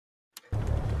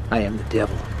I am the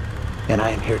devil, and I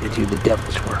am here to do the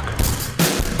devil's work. I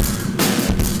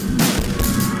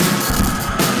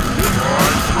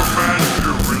command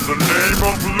you in the name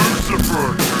of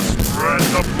Lucifer to spread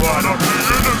the blood of the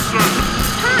innocent!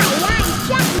 Hi, I'm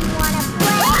Chucky. Wanna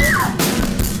play?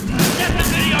 Get the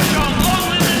video show Long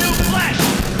Live the New Flesh!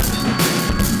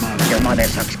 Your mother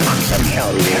sucks cocks in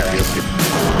hell, Paris.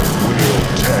 We'll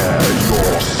tear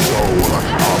your soul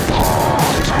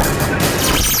apart!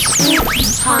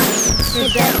 The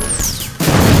devil.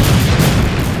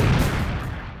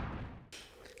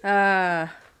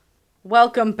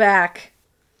 Welcome back.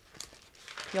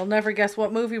 You'll never guess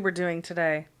what movie we're doing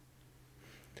today.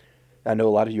 I know a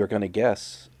lot of you are going to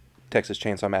guess Texas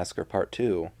Chainsaw Massacre Part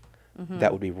 2. Mm-hmm.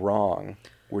 That would be wrong.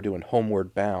 We're doing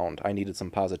Homeward Bound. I needed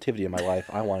some positivity in my life.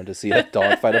 I wanted to see a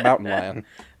dog fight a mountain lion.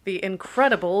 The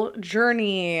Incredible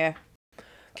Journey.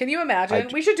 Can you imagine?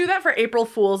 We should do that for April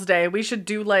Fool's Day. We should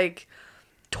do, like,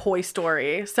 Toy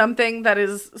Story. Something that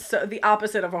is the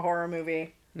opposite of a horror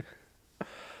movie.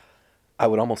 I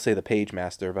would almost say The Page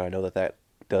Master, but I know that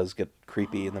does get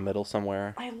creepy in the middle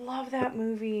somewhere. I love that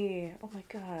movie. Oh my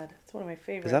god. It's one of my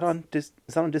favorites. Is that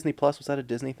on Disney Plus? Was that a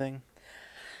Disney thing?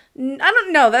 I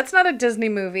don't know. That's not a Disney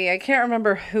movie. I can't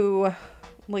remember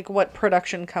what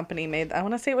production company made that. I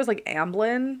want to say it was like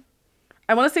Amblin.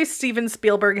 I want to say Steven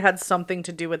Spielberg had something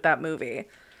to do with that movie.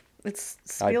 It's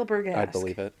Spielberg-esque. I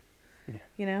believe it.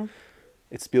 You know?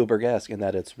 It's Spielberg-esque in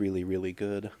that it's really, really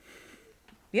good.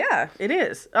 Yeah, it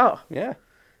is. Oh. Yeah.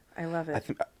 I love it. I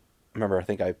think when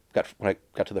I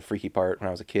got to the freaky part when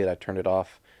I was a kid, I turned it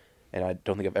off, and I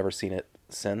don't think I've ever seen it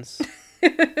since.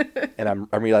 And I'm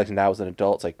realizing now as an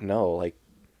adult, it's like, no, like,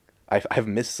 I've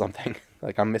missed something.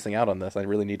 Like, I'm missing out on this. I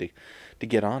really need to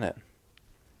get on it.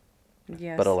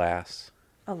 Yes. But alas.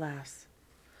 Alas.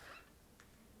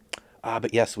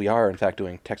 But yes, we are, in fact,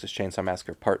 doing Texas Chainsaw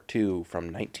Massacre Part 2 from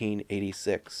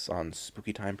 1986 on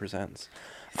Spooky Time Presents.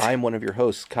 I'm one of your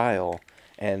hosts, Kyle,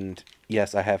 and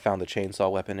yes, I have found the chainsaw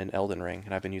weapon in Elden Ring,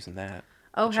 and I've been using that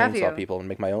to chainsaw have you? people and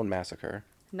make my own massacre.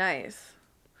 Nice.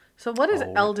 So what is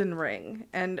Elden Ring?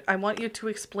 And I want you to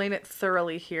explain it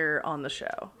thoroughly here on the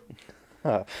show.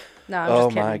 No, I'm just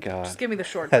kidding. My God. Just give me the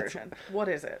short version. What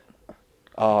is it?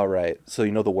 All right, so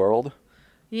you know the world?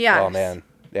 Yeah. Oh, man,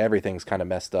 everything's kind of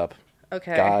messed up.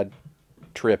 Okay. God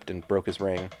tripped and broke his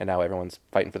ring, and now everyone's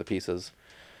fighting for the pieces.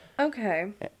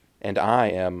 Okay. And I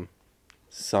am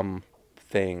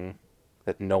something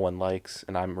that no one likes,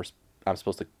 and I'm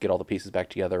supposed to get all the pieces back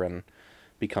together and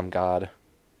become God.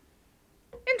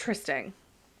 Interesting.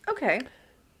 Okay.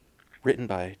 Written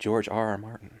by George R.R.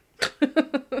 Martin.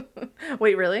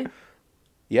 Wait, really?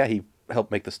 Yeah, he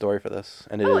helped make the story for this,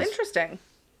 and it is. Interesting.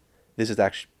 This is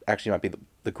actually might be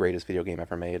the greatest video game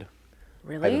ever made.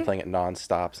 Really? I've been playing it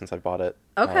non-stop since I bought it.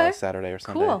 Okay. Saturday or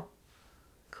Sunday.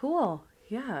 Cool.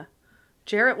 Yeah.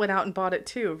 Jarrett went out and bought it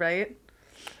too, right?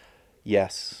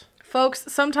 Yes.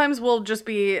 Folks, sometimes we'll just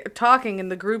be talking in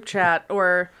the group chat,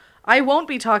 or I won't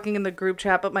be talking in the group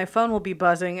chat, but my phone will be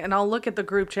buzzing, and I'll look at the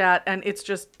group chat, and it's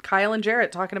just Kyle and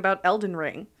Jarrett talking about Elden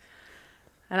Ring.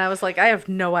 And I was like, I have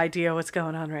no idea what's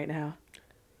going on right now.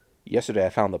 Yesterday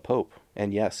I found the Pope,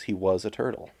 and yes, he was a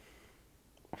turtle.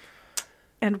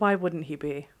 And why wouldn't he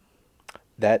be?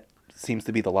 That seems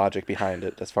to be the logic behind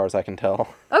it, as far as I can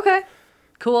tell. Okay.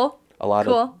 Cool.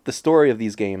 Of the story of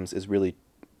these games is really,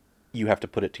 you have to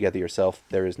put it together yourself.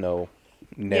 There is no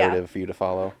narrative for you to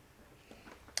follow.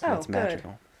 Oh, it's good.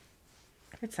 magical.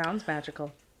 It sounds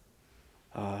magical.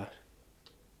 I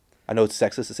know it's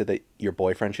sexist to say that your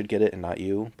boyfriend should get it and not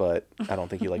you, but I don't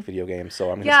think you like video games,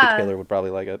 so I'm going to say Taylor would probably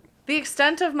like it. The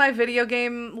extent of my video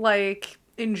game,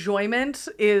 enjoyment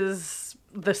is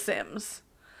The Sims.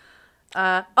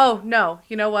 No.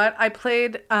 You know what? I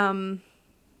played,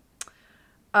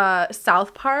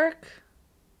 South Park,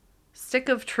 Stick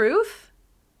of Truth.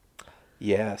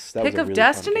 Yes, that Pick was a of really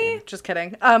Destiny? fun game. Just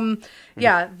kidding.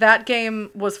 Yeah, that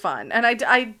game was fun. And I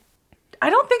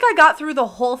don't think I got through the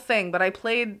whole thing, but I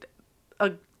played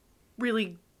a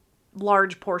really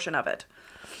large portion of it.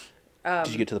 Did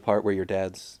you get to the part where your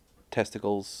dad's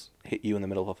testicles hit you in the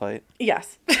middle of a fight?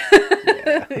 Yes.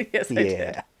 Yeah. Yes, I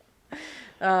did.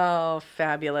 Oh,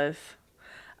 fabulous.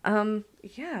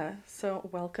 Yeah, so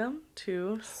welcome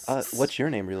to... What's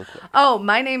your name real quick? Oh,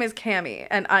 my name is Cammie,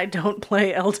 and I don't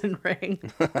play Elden Ring.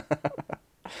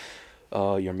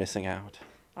 Oh, you're missing out.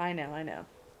 I know.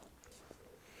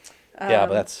 Yeah,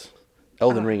 but that's...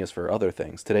 Elden Ring is for other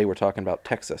things. Today we're talking about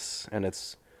Texas, and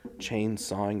it's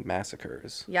chainsawing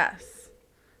massacres. Yes.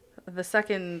 The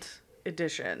second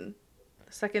edition,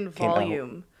 the second Came out.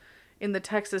 volume in the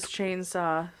Texas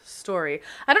Chainsaw story.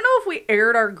 I don't know if we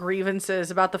aired our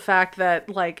grievances about the fact that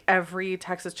like every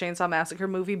Texas Chainsaw Massacre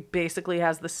movie basically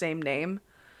has the same name.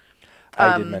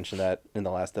 I did mention that in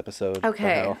the last episode.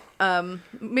 Okay.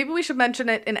 Maybe we should mention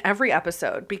it in every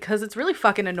episode because it's really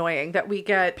fucking annoying that we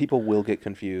get... People will get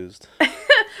confused.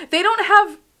 They don't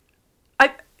have...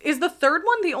 Is the third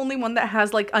one the only one that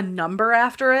has like a number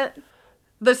after it?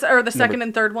 The second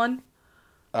and third one?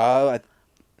 Well,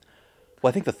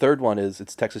 I think the third one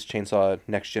it's Texas Chainsaw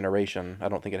Next Generation. I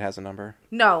don't think it has a number.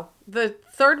 No. The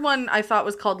third one I thought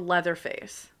was called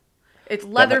Leatherface. It's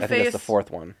Leatherface. I think that's the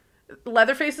fourth one.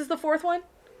 Leatherface is the fourth one?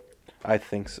 I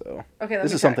think so. Okay,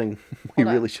 this is something we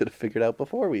really should have figured out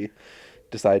before we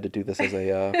decided to do this as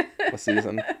a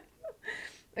season.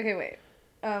 Okay, wait.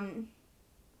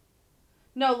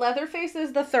 No, Leatherface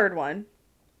is the third one.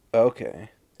 Okay.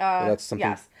 Well, that's something.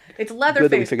 Yes. It's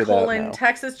Leatherface, colon,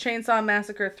 Texas Chainsaw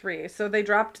Massacre 3. So they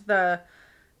dropped the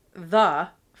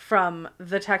from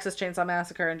the Texas Chainsaw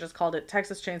Massacre and just called it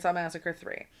Texas Chainsaw Massacre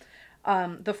 3.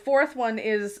 The fourth one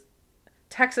is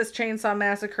Texas Chainsaw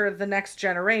Massacre The Next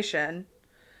Generation.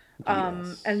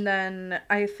 Yes. And then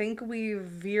I think we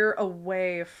veer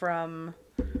away from...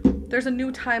 There's a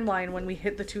new timeline when we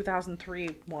hit the 2003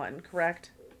 one,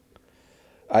 correct?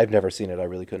 I've never seen it. I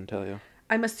really couldn't tell you.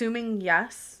 I'm assuming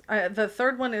yes. The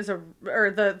third one is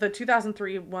the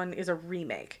 2003 one is a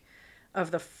remake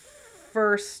of the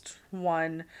first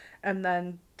one. And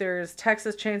then there's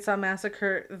Texas Chainsaw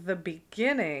Massacre The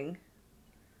Beginning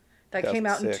that came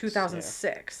out in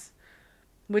 2006,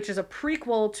 which is a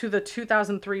prequel to the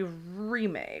 2003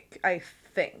 remake, I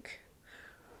think.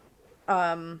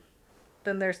 Then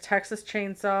there's Texas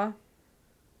Chainsaw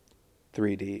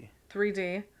 3D.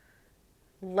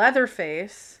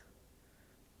 Leatherface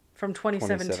from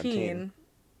 2017.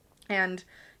 And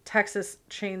Texas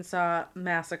Chainsaw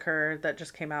Massacre that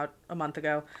just came out a month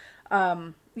ago.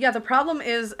 The problem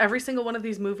is every single one of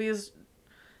these movies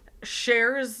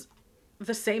shares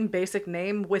the same basic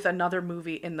name with another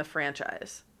movie in the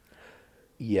franchise.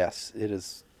 Yes, it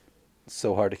is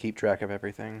so hard to keep track of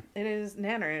everything. It is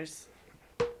nanners.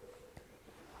 I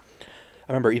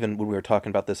remember even when we were talking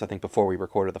about this, I think before we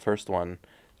recorded the first one,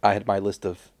 I had my list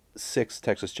of 6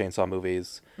 Texas Chainsaw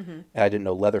movies, and I didn't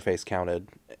know Leatherface counted.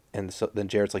 And so then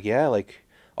Jared's like, yeah, like,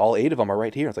 all 8 of them are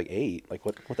right here. It's like, 8? Like,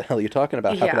 what the hell are you talking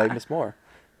about? How could I miss more?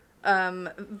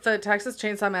 The Texas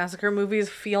Chainsaw Massacre movies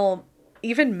feel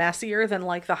even messier than,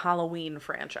 like, the Halloween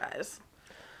franchise.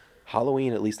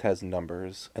 Halloween at least has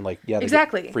numbers. And, like, yeah, they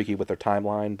exactly. get freaky with their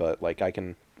timeline, but, like, I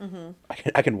can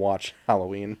watch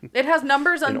Halloween. It has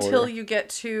numbers until you get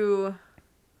to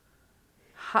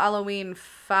Halloween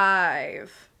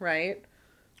 5, right?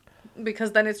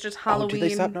 Because then it's just Halloween. Oh, did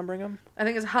they stop numbering them? I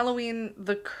think it's Halloween,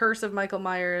 The Curse of Michael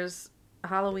Myers,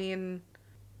 Halloween,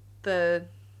 I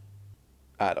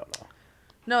don't know.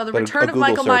 No, The Return of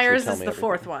Michael Myers is the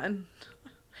fourth one.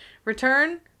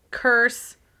 Return,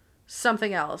 Curse,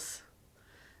 something else.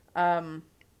 But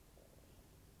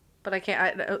I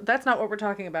can't... that's not what we're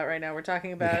talking about right now. We're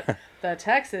talking about the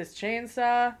Texas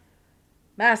Chainsaw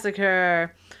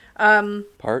Massacre.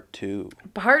 Part 2.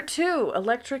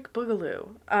 Electric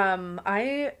Boogaloo.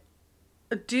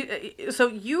 So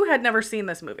you had never seen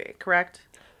this movie, correct?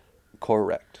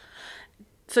 Correct.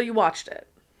 So you watched it?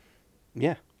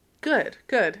 Yeah. Good.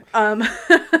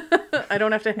 I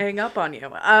don't have to hang up on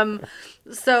you.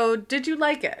 So did you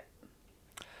like it?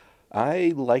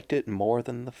 I liked it more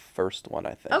than the first one,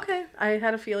 I think. Okay. I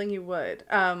had a feeling you would.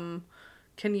 Can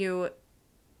you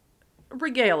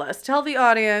regale us? Tell the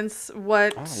audience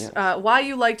why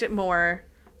you liked it more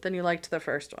than you liked the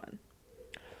first one.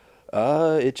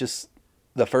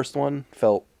 The first one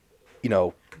felt,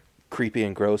 creepy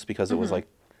and gross because it was like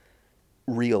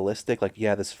realistic. Like,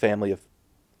 yeah, this family of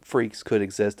freaks could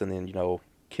exist and then,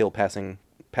 kill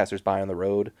passersby on the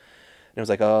road. And it was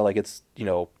like, oh, like it's,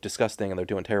 disgusting and they're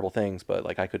doing terrible things, but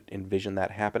like I could envision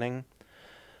that happening.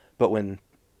 But when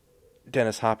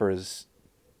Dennis Hopper is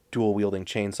dual wielding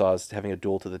chainsaws, having a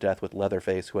duel to the death with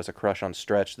Leatherface, who has a crush on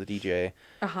Stretch, the DJ,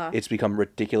 it's become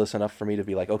ridiculous enough for me to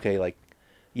be like, okay, like,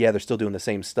 yeah, they're still doing the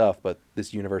same stuff, but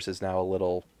this universe is now a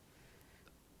little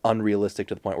unrealistic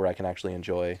to the point where I can actually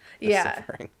enjoy the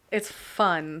suffering. It's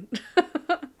fun.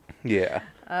 Yeah.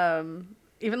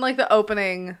 Even like the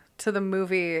opening to the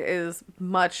movie is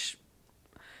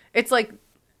it's like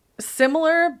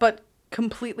similar but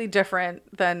completely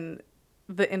different than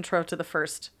the intro to the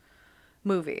first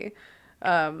movie.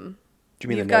 Do you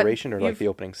mean the narration or like the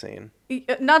opening scene?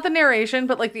 Not the narration,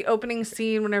 but like the opening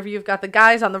scene whenever you've got the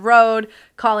guys on the road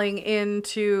calling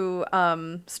into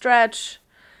Stretch,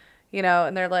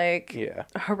 and they're like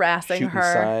harassing shooting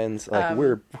her. signs like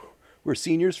we're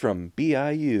seniors from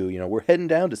BIU. You know, we're heading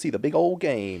down to see the big old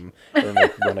game. And then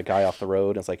they run a guy off the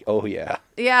road, and it's like, oh yeah,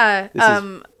 Yeah.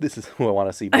 this is who I want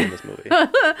to see be in this movie.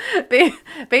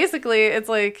 Basically, it's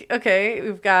like, okay,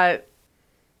 we've got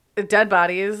dead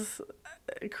bodies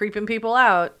creeping people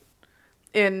out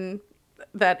in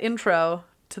that intro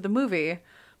to the movie,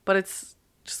 but it's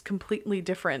just completely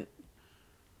different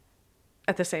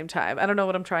at the same time. I don't know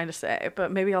what I'm trying to say,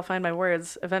 but maybe I'll find my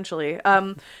words eventually.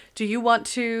 Do you want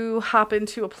to hop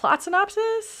into a plot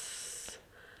synopsis?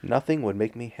 Nothing would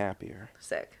make me happier.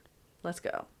 Sick. Let's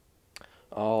go.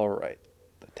 All right.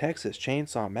 The Texas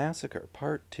Chainsaw Massacre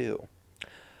Part 2.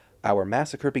 Our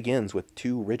massacre begins with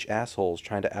two rich assholes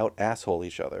trying to out-asshole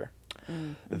each other.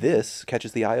 This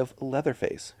catches the eye of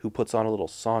Leatherface, who puts on a little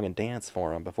song and dance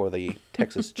for him before the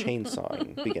Texas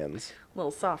chainsawing begins.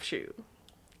 Little soft shoe.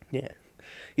 Yeah.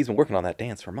 He's been working on that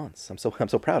dance for months. I'm so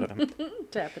proud of him.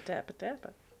 Tappa, tappa,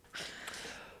 tappa.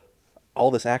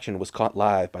 All this action was caught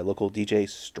live by local DJ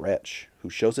Stretch, who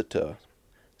shows it to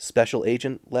Special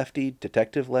Agent Lefty,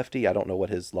 Detective Lefty. I don't know what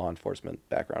his law enforcement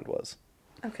background was.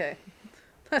 Okay.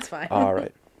 That's fine. All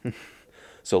right.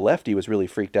 So Lefty was really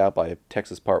freaked out by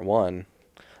Texas Part 1,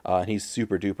 and he's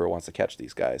super duper wants to catch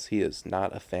these guys. He is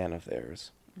not a fan of theirs.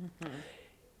 Mm-hmm.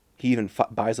 He even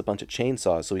buys a bunch of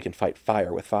chainsaws so he can fight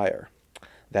fire with fire.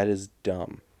 That is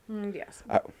dumb. Yes.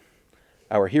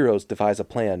 Our heroes devise a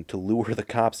plan to lure the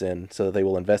cops in so that they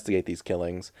will investigate these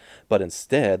killings, but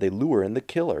instead they lure in the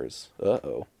killers.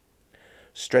 Uh-oh.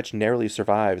 Stretch narrowly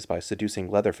survives by seducing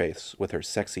Leatherface with her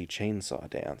sexy chainsaw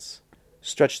dance.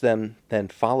 Stretch then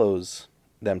follows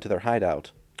them to their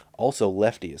hideout. Also,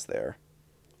 Lefty is there.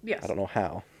 Yes. I don't know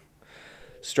how.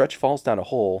 Stretch falls down a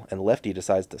hole, and Lefty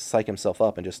decides to psych himself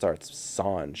up and just starts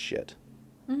sawing shit.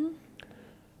 Mm-hmm.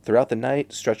 Throughout the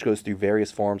night, Stretch goes through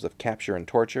various forms of capture and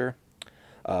torture.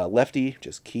 Lefty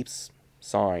just keeps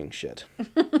sawing shit.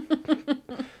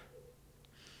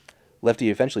 Lefty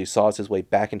eventually saws his way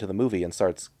back into the movie and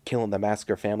starts killing the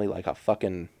Massacre family like a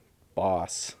fucking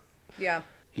boss. Yeah.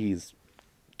 He's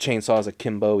chainsaws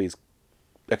akimbo. He's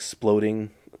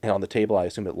exploding on the table. I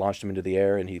assume it launched him into the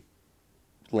air and he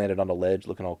landed on a ledge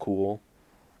looking all cool.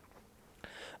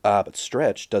 But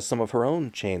Stretch does some of her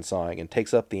own chainsawing and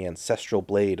takes up the ancestral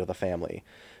blade of the family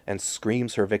and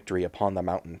screams her victory upon the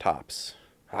mountaintops.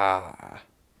 Ah.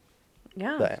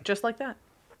 Yeah, Then. just like that.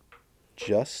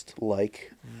 Just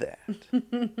like that.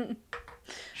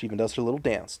 She even does her little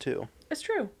dance, too. It's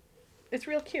true. It's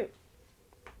real cute.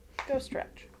 Go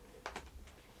Stretch.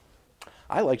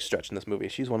 I like Stretch in this movie.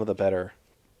 She's one of the better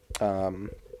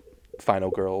final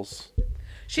girls.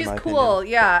 She's my cool.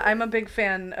 opinion. Yeah, I'm a big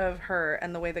fan of her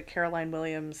and the way that Caroline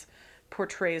Williams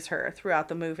portrays her throughout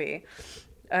the movie.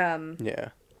 Yeah.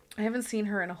 I haven't seen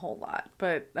her in a whole lot,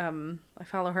 but I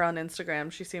follow her on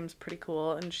Instagram. She seems pretty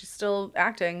cool, and she's still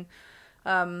acting.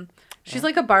 She's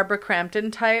like a Barbara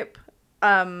Crampton type,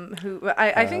 who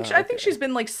I think she's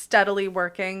been like steadily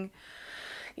working,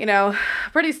 you know,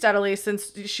 pretty steadily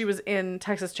since she was in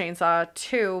Texas Chainsaw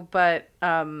 2, but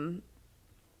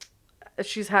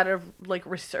she's had a like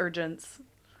resurgence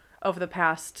over the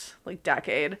past like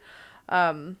decade,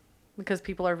 because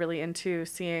people are really into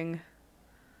seeing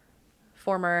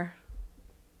former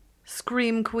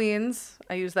scream queens,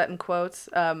 I use that in quotes,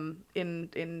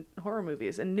 in horror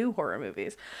movies, in new horror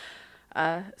movies.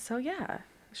 So yeah,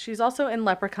 she's also in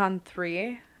Leprechaun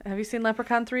 3. Have you seen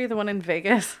Leprechaun 3, the one in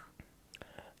Vegas?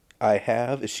 I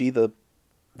have. Is she the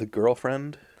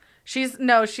girlfriend? She's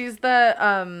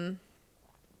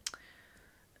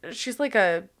like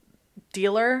a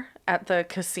dealer at the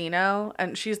casino,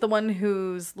 and she's the one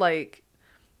whose like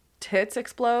tits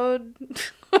explode.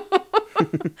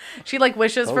 She like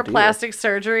wishes for dear. plastic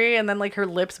surgery, and then like her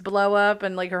lips blow up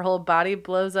and like her whole body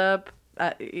blows up.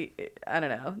 I don't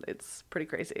know. It's pretty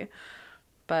crazy.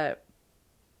 But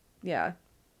yeah,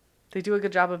 they do a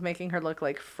good job of making her look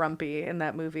like frumpy in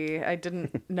that movie. I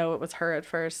didn't know it was her at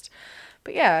first.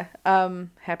 But yeah,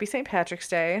 happy St. Patrick's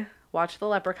Day. Watch the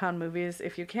Leprechaun movies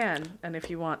if you can and if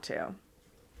you want to.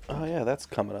 Oh yeah, that's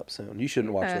coming up soon. You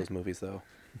shouldn't watch those movies though.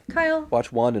 Kyle.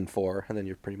 Watch 1 and 4, and then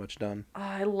you're pretty much done. Oh,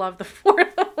 I love the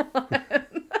fourth one.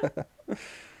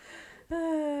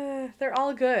 They're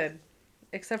all good.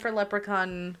 Except for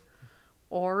Leprechaun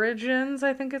Origins,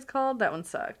 I think it's called. That one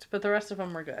sucked. But the rest of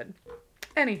them were good.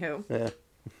 Anywho. Yeah.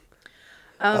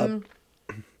 How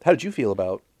did you feel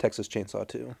about Texas Chainsaw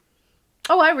 2?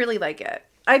 Oh, I really like it.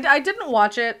 I didn't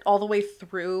watch it all the way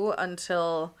through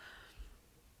until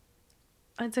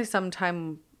I'd say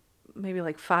sometime maybe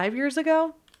like 5 years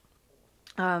ago.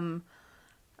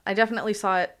 I definitely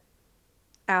saw it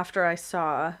after I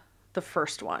saw the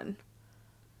first one,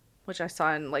 which I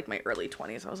saw in like my early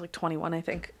 20s. I was like 21, I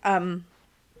think.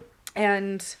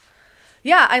 And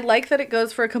yeah, I like that it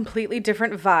goes for a completely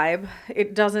different vibe.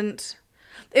 It doesn't,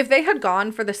 if they had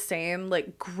gone for the same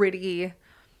like gritty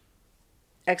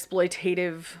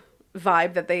exploitative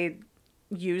vibe that they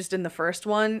used in the first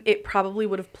one, it probably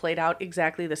would have played out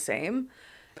exactly the same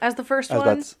as the first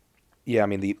one. Yeah, I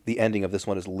mean, the ending of this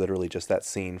one is literally just that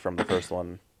scene from the first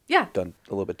one. Yeah. Done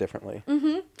a little bit differently.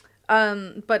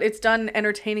 But it's done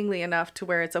entertainingly enough to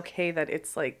where it's okay that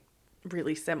it's like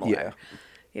really similar. Yeah.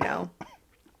 You know?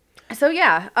 So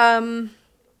yeah,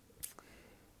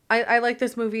 I like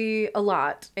this movie a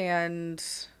lot, and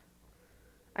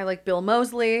I like Bill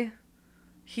Moseley.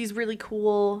 He's really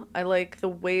cool. I like the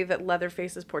way that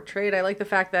Leatherface is portrayed. I like the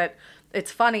fact that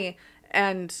it's funny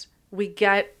and we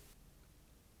get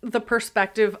the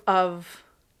perspective of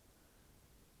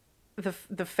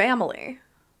the family.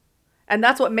 And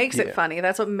that's what makes it funny.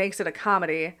 That's what makes it a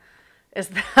comedy, is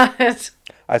that...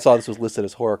 I saw this was listed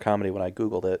as horror comedy when I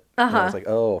Googled it. And I was like,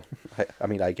 oh, I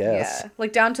mean, I guess. Yeah,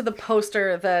 like down to the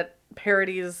poster that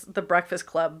parodies the Breakfast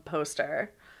Club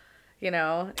poster. You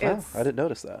know, it's... Oh, I didn't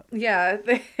notice that. Yeah,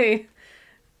 they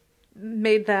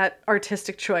made that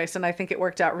artistic choice, and I think it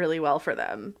worked out really well for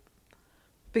them.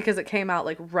 Because it came out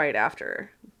like right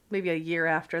after, maybe a year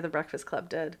after the Breakfast Club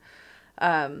did.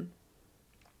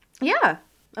 Yeah,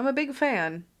 I'm a big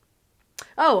fan.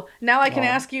 Oh, now I can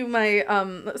ask you my,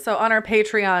 so on our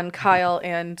Patreon, Kyle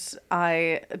and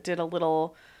I did a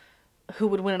little Who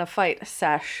Would Win in a Fight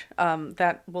sesh,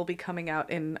 that will be coming out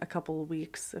in a couple of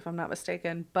weeks, if I'm not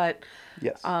mistaken. But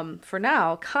Yes. for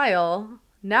now, Kyle,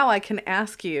 now I can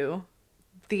ask you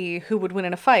the Who Would Win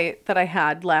in a Fight that I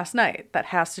had last night that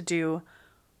has to do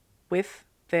with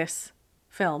this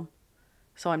film.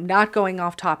 So I'm not going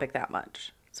off topic that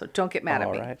much. So don't get mad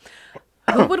at me. All right.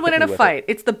 Who would win in a With fight?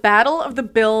 It's the Battle of the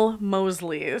Bill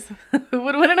Mosleys. Who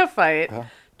would win in a fight?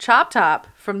 Chop Top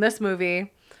from this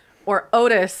movie, or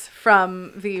Otis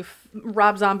from the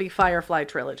Rob Zombie Firefly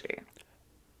trilogy?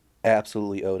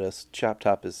 Absolutely Otis. Chop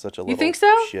Top is such a little think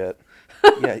so? shit.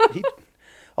 Yeah,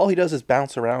 all he does is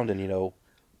bounce around and,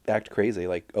 act crazy.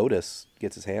 Like, Otis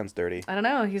gets his hands dirty. I don't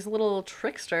know. He's a little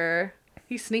trickster.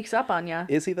 He sneaks up on you.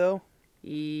 Is he, though?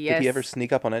 Yes. Did he ever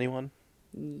sneak up on anyone?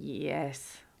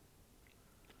 Yes.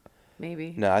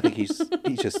 Maybe. No, I think he's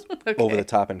just over the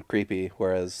top and creepy,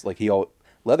 whereas, like,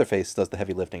 Leatherface does the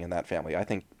heavy lifting in that family. I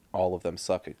think all of them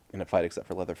suck in a fight except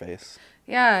for Leatherface.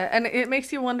 Yeah, and it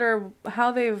makes you wonder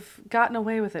how they've gotten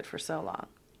away with it for so long.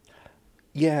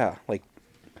 Yeah, like,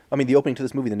 I mean, the opening to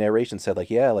this movie, the narration said, like,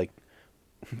 yeah, like,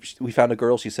 we found a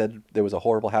girl, she said there was a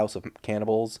horrible house of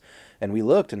cannibals, and we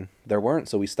looked, and there weren't,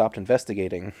 so we stopped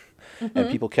investigating, and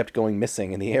people kept going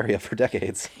missing in the area for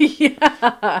decades.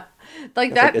 Yeah.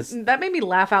 Like, It's that made me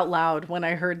laugh out loud when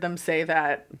I heard them say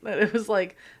that. It was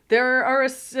like,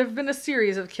 have been a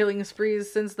series of killing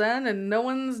sprees since then, and no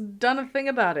one's done a thing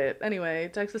about it. Anyway,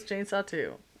 Texas Chainsaw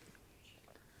 2.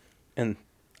 And,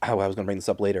 I was going to bring this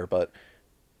up later, but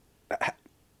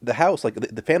the house, like,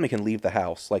 the family can leave the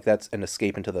house. Like, that's an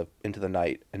escape into the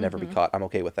night and never be caught. I'm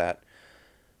okay with that.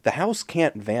 The house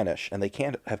can't vanish, and they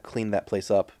can't have cleaned that place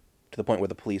up to the point where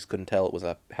the police couldn't tell it was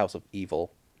a house of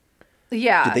evil.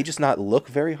 Yeah. Did they just not look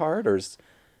very hard, or is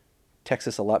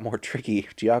Texas a lot more tricky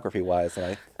geography-wise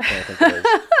than I think it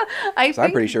is?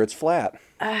 I'm pretty sure it's flat.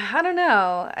 I don't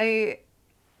know. I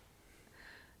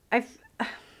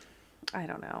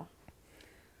don't know.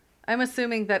 I'm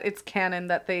assuming that it's canon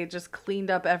that they just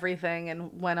cleaned up everything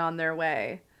and went on their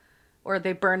way. Or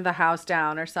they burned the house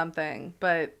down or something.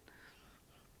 But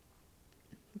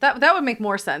that would make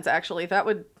more sense, actually. That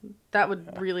would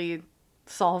really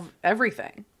solve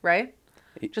everything, right?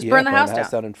 Just burn the house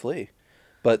down and flee.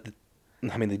 But,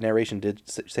 I mean, the narration did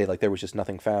say, like, there was just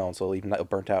nothing found, so even a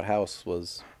burnt-out house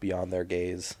was beyond their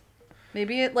gaze.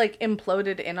 Maybe it, like,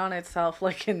 imploded in on itself,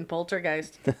 like in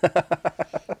Poltergeist.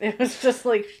 It was just,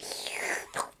 like...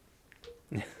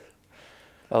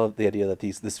 I love the idea that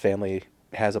this family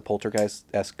has a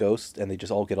poltergeist-esque ghost, and they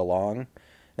just all get along.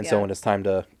 And so when it's time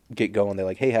to get going, they're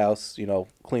like, hey, house,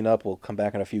 clean up. We'll come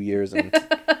back in a few years and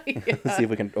see if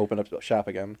we can open up shop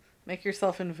again. Make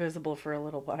yourself invisible for a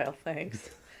little while, thanks.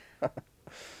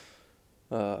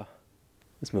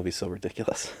 This movie's so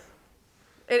ridiculous.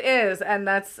 It is, and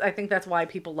I think that's why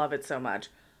people love it so much.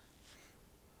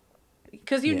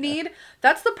 Because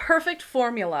that's the perfect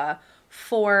formula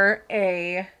for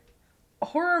a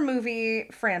horror movie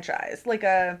franchise, like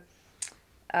a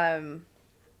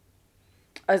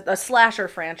slasher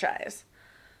franchise.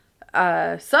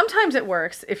 Sometimes it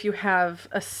works if you have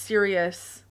a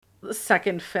serious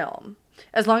second film.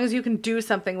 as long as you can do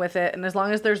something with it and as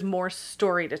long as there's more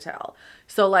story to tell.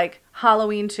 So like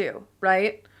Halloween 2,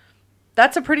 right?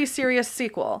 That's a pretty serious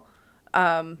sequel.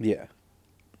 Yeah.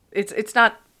 It's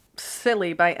not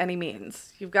silly by any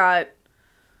means. You've got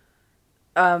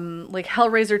like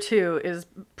Hellraiser 2 is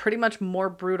pretty much more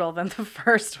brutal than the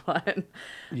first one.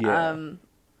 Yeah.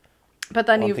 But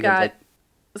then Well, I'm you've thinking got like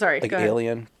sorry, go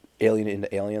ahead. Alien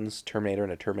into Aliens, Terminator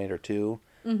into Terminator 2.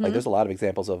 Like there's a lot of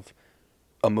examples of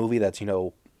a movie that's, you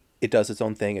know, it does its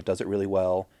own thing, it does it really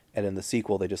well, and in the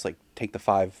sequel they just like take the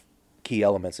 5 key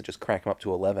elements and just crank them up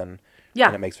to 11. Yeah.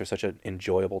 And it makes for such an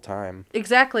enjoyable time.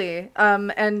 Exactly.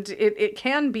 And it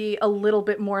can be a little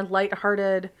bit more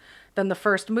lighthearted than the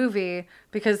first movie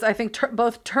because I think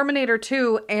both Terminator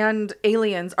 2 and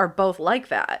Aliens are both like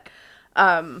that.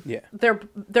 Yeah.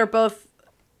 They're both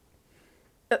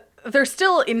they're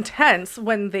still intense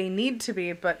when they need to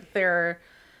be, but they're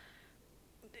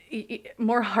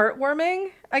more heartwarming,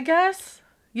 I guess.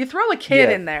 You throw a kid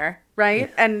Yeah. in there,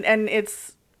 right? And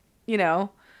it's, you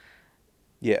know,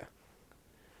 Yeah.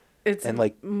 it's And,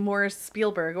 like- more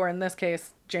Spielberg, or in this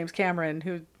case, James Cameron,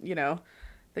 who, you know,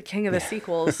 the king of the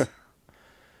sequels.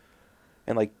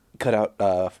 And like cut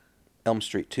out Elm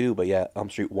Street 2, but yeah, Elm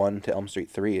Street 1 to Elm Street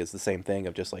 3 is the same thing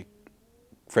of just like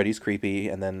Freddy's creepy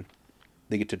and then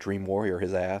they get to Dream Warrior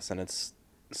his ass and it's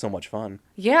so much fun.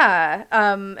 Yeah,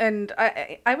 and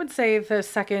I would say the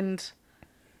second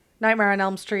Nightmare on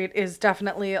Elm Street is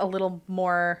definitely a little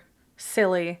more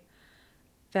silly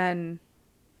than...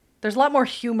 There's a lot more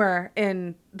humor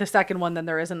in the second one than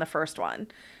there is in the first one.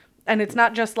 And it's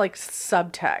not just like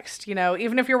subtext, you know,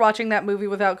 even if you're watching that movie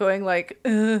without going like,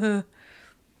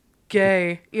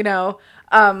 gay, you know,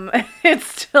 it's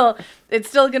still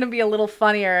going to be a little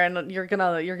funnier and you're going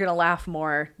to laugh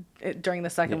more during the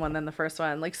second one than the first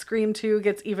one. Like Scream 2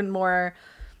 gets even more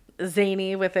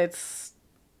zany with its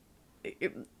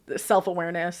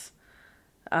self-awareness.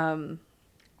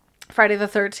 Friday the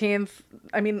 13th,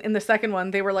 I mean, in the second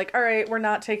one, they were like, all right, we're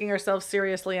not taking ourselves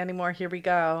seriously anymore. Here we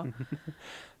go.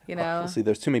 You know? See,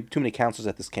 there's too many counselors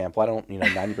at this camp. Why don't,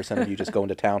 90% of you just go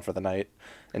into town for the night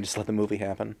and just let the movie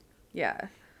happen? Yeah.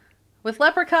 With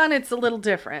Leprechaun, it's a little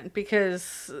different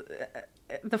because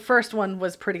the first one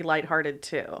was pretty lighthearted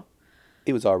too.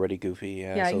 It was already goofy,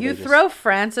 yeah. Yeah, so you they just- throw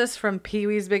Francis from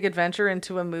Pee-wee's Big Adventure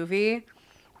into a movie,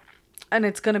 and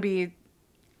it's going to be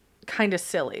kind of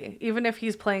silly. Even if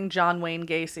he's playing John Wayne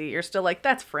Gacy, you're still like,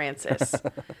 that's Francis.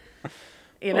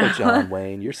 You know? Oh, John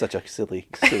Wayne, you're such a silly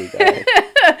guy.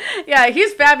 Yeah,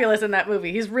 he's fabulous in that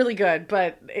movie. He's really good,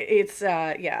 but it's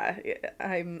yeah,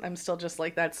 I'm still just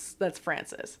like that's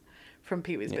Francis from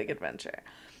Pee-wee's Big Adventure.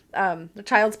 The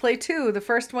Child's Play 2, the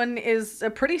first one is a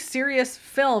pretty serious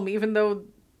film, even though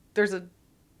there's a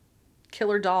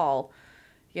killer doll,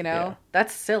 you know? Yeah.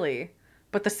 That's silly.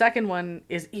 But the second one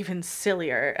is even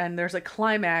sillier, and there's a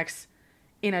climax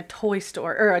in a toy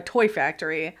store or a toy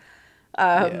factory.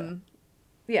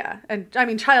 Yeah, and I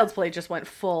mean, Child's Play just went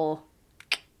full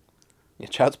Yeah,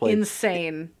 Child's Play,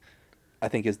 insane. I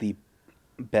think, is the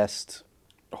best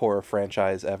horror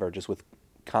franchise ever, just with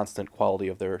constant quality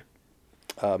of their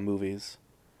movies.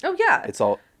 Oh yeah, It's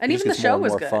all, and it just even the gets show more and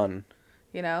was more good. fun.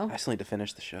 You know, I still need to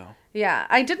finish the show. yeah,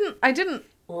 I didn't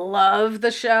love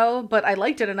the show, but I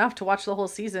liked it enough to watch the whole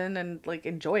season and like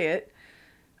enjoy it.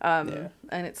 Yeah.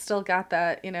 And it's still got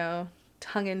that, you know,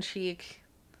 tongue-in-cheek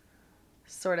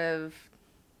sort of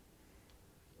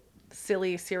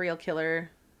silly serial killer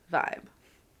vibe.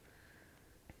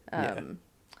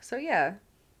 So yeah,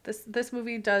 this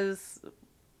movie does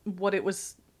what it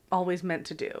was always meant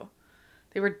to do.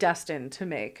 They were destined to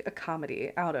make a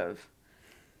comedy out of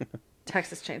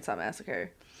Texas Chainsaw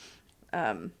Massacre.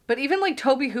 But even like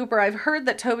Tobe Hooper, I've heard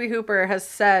that Tobe Hooper has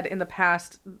said in the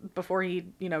past, before he,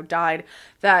 died,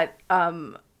 that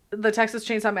the Texas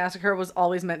Chainsaw Massacre was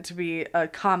always meant to be a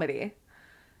comedy,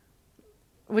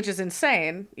 which is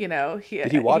insane.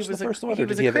 Did he watch the first one, He or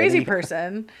was did he a have crazy any-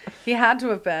 person. He had to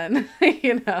have been,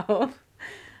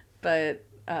 But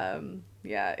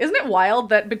yeah, isn't it wild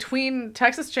that between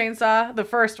Texas Chainsaw, the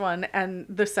first one, and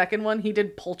the second one, he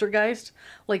did Poltergeist,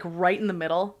 like right in the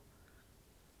middle?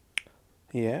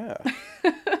 Yeah.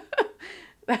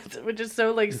 Which is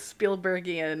so like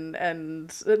Spielbergian,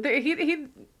 and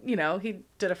he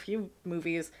did a few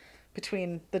movies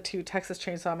between the two Texas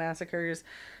Chainsaw Massacres,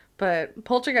 but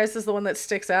Poltergeist is the one that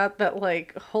sticks out. That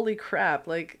like, holy crap!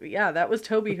 Like, yeah, that was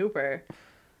Tobe Hooper.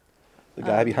 The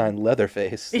guy behind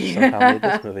Leatherface Yeah. somehow made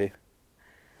this movie.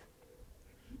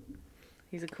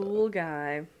 He's a cool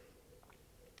guy.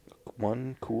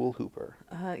 One cool Hooper.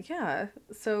 Yeah.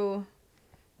 So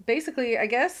basically, I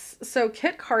guess, so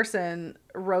Kit Carson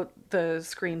wrote the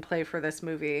screenplay for this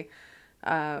movie.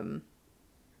 After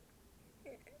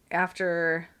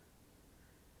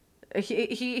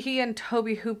he and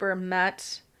Tobe Hooper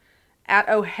met at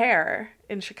O'Hare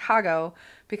in Chicago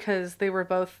because they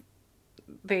both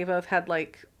had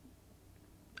like,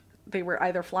 they were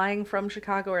either flying from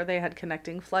Chicago or they had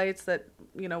connecting flights that,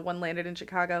 one landed in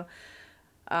Chicago.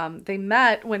 They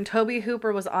met when Tobe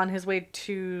Hooper was on his way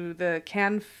to the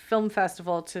Cannes Film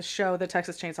Festival to show the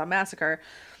Texas Chainsaw Massacre.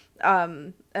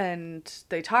 And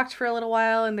they talked for a little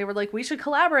while and they were like, we should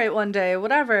collaborate one day,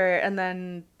 whatever. And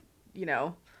then,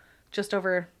 just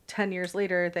over 10 years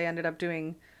later, they ended up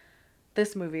doing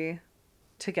this movie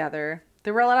together.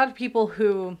 There were a lot of people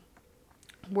who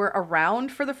were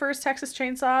around for the first Texas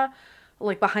Chainsaw,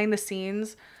 like behind the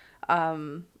scenes,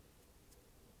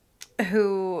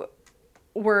 who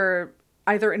were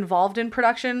either involved in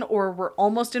production or were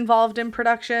almost involved in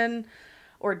production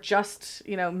or just,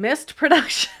 missed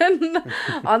production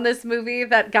on this movie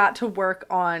that got to work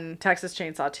on Texas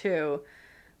Chainsaw 2.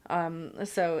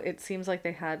 So it seems like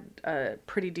they had a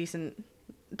pretty decent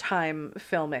time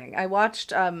filming. I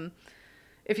watched,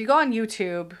 if you go on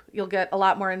YouTube, you'll get a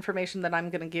lot more information than I'm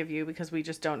going to give you because we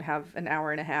just don't have an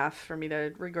hour and a half for me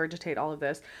to regurgitate all of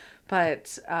this.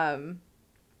 But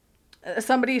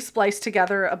somebody spliced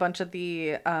together a bunch of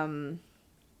the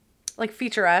like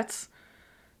featurettes.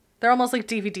 They're almost like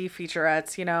DVD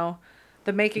featurettes,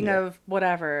 the making of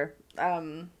whatever.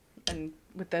 And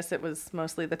with this, it was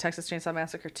mostly the Texas Chainsaw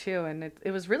Massacre 2. And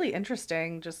it was really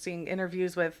interesting just seeing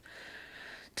interviews with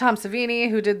Tom Savini,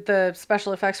 who did the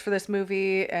special effects for this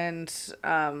movie, and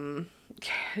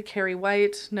Carrie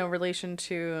White, no relation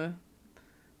to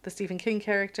the Stephen King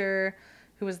character,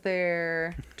 who was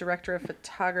their director of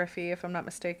photography, if I'm not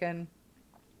mistaken,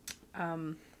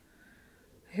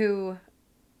 who,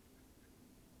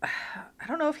 I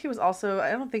don't know if he was also,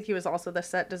 I don't think he was also the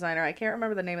set designer. I can't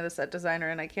remember the name of the set designer,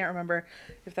 and I can't remember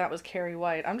if that was Carrie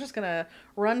White. I'm just going to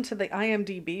run to the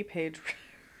IMDb page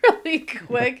really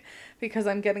quick because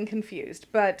I'm getting confused.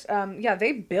 But yeah,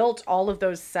 they built all of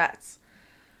those sets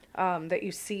that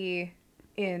you see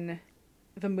in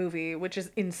the movie, which is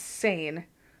insane,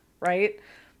 right?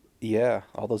 Yeah,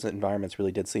 all those environments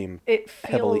really did seem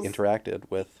heavily interacted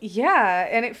with. Yeah,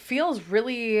 and it feels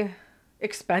really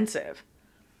expensive.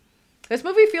 This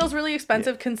movie feels really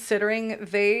expensive considering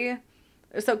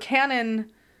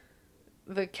Canon,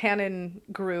 the Canon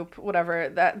group, whatever,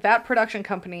 that production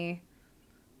company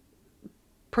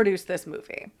produced this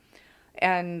movie.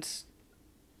 And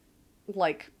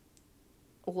like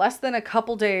less than a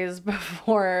couple days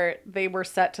before they were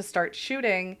set to start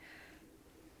shooting,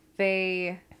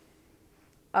 they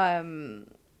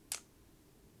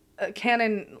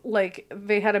Canon, like,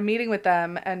 they had a meeting with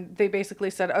them and they basically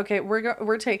said, okay,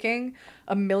 we're taking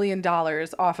 $1 million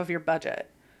off of your budget.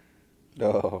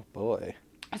 Oh boy.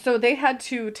 So they had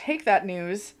to take that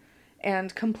news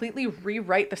and completely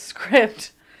rewrite the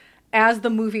script as the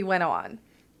movie went on.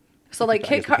 So like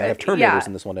Kit Carson, can't have Terminators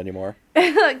in this one anymore.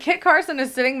 Kit Carson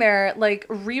is sitting there like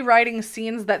rewriting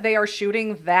scenes that they are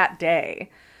shooting that day,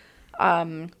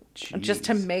 just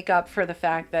to make up for the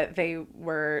fact that they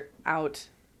were out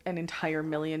an entire $1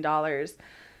 million.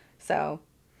 So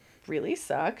really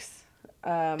sucks.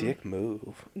 Dick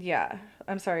move. Yeah,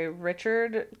 I'm sorry.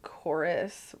 Richard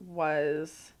Corris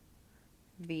was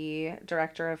the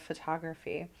director of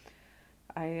photography.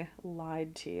 I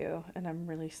lied to you, and I'm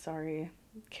really sorry.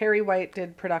 Carrie White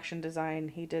did production design.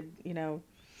 He did,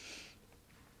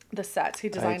 the sets. He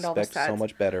designed all the sets. I expect so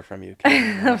much better from you.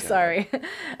 I'm sorry.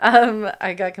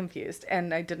 I got confused,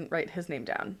 and I didn't write his name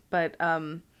down. But,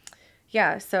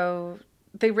 yeah, so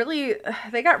they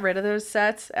got rid of those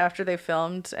sets after they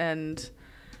filmed, and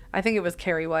I think it was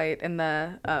Carrie White in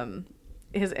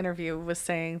his interview was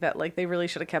saying that, like, they really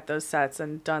should have kept those sets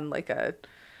and done, like, a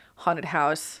haunted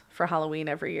house for Halloween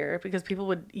every year, because people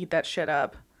would eat that shit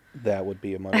up. That would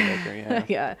be a moneymaker, yeah.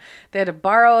 Yeah. They had to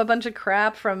borrow a bunch of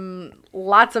crap from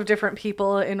lots of different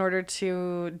people in order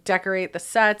to decorate the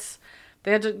sets.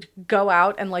 They had to go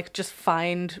out and, like, just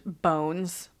find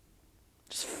bones.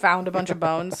 Just found a bunch of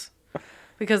bones.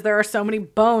 Because there are so many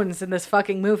bones in this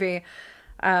fucking movie.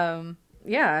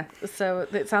 Yeah. So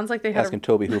it sounds like they had... Asking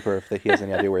Tobe Hooper if he has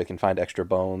any idea where he can find extra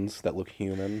bones that look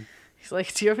human. He's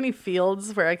like, do you have any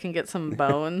fields where I can get some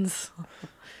bones?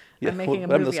 Yeah, I'm making a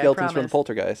the movie, skeletons I from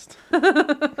Poltergeist.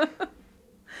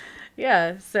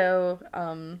 Yeah, so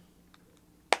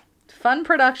fun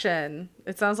production.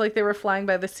 It sounds like they were flying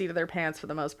by the seat of their pants for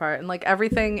the most part, and like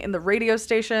everything in the radio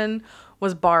station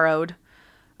was borrowed.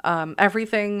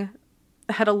 Everything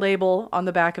had a label on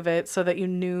the back of it so that you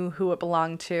knew who it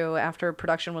belonged to after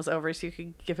production was over, so you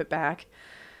could give it back.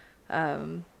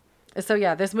 So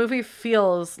yeah, this movie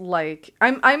feels like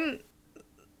I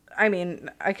mean,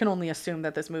 I can only assume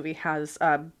that this movie has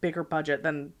a bigger budget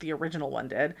than the original one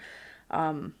did.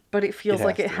 But it feels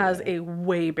like it has a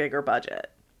way bigger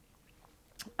budget.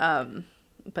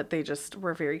 But they just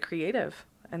were very creative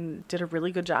and did a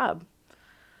really good job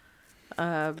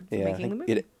making the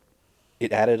movie.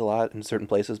 It added a lot in certain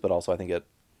places, but also I think it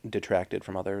detracted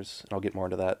from others. And I'll get more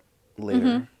into that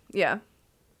later. Yeah.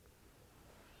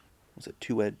 Was it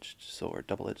two-edged sword,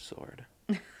 double-edged sword?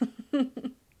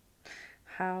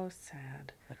 How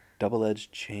sad. A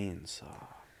double-edged chainsaw.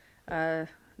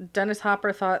 Dennis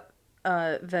Hopper thought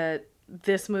that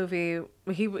this movie,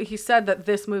 he said that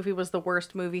this movie was the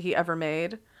worst movie he ever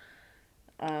made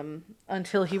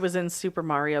until he was in Super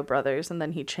Mario Brothers, and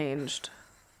then he changed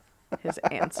his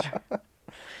answer.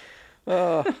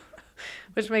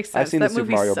 Which makes sense. I've seen that the Super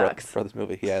movie Mario sucks. Brothers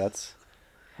movie. Yeah, that's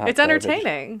It's garbage.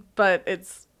 entertaining, but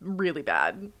it's really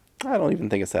bad. I don't even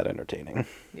think it's that entertaining.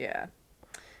 Yeah.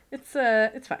 It's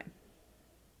fine.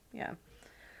 Yeah.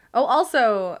 Oh,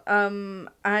 also,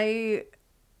 I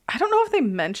don't know if they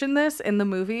mentioned this in the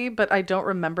movie, but I don't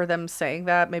remember them saying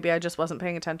that. Maybe I just wasn't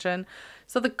paying attention.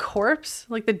 So the corpse,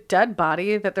 like the dead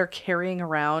body that they're carrying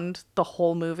around the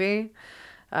whole movie,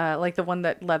 like the one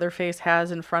that Leatherface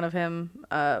has in front of him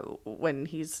when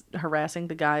he's harassing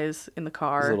the guys in the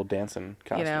car. His little dancing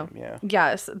costume, You know? yeah.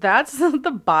 Yes, that's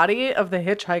the body of the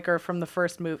hitchhiker from the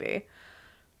first movie.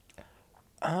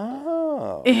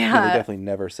 Oh. Yeah. They definitely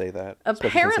never say that. Apparently-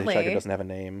 Especially since Hitchhiker doesn't have a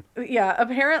name. Yeah,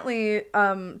 apparently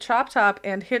Chop Top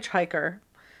and Hitchhiker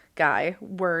guy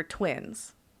were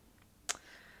twins.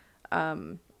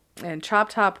 And Chop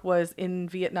Top was in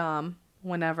Vietnam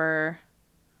whenever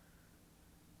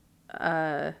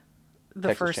the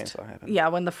Texas first Chainsaw happened. Yeah,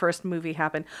 when the first movie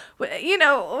happened. You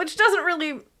know, which doesn't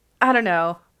really, I don't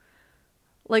know.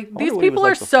 Like, wonder these what he people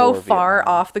was are like so before far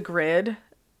Vietnam. off the grid.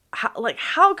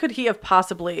 How could he have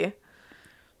possibly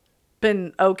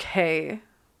been okay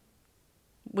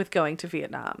with going to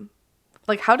Vietnam?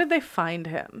 Like, how did they find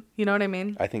him? You know what I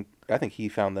mean? I think he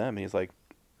found them and he's like,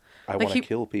 I Like want to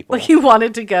kill people. Like, he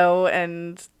wanted to go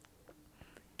and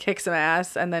kick some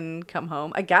ass and then come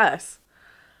home, I guess.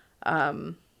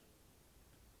 And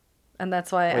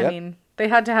that's why, Well, I mean, they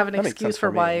had to have an that makes excuse sense for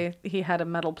for me. why he had a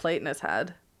metal plate in his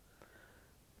head.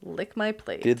 Lick my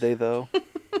plate. Did they, though?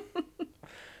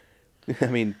 I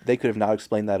mean, they could have not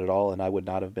explained that at all, and I would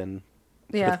not have been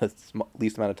Yeah. for the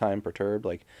least amount of time perturbed.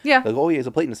 Like, Yeah. oh, he has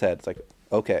a plate in his head. It's like,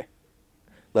 okay.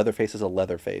 Leatherface is a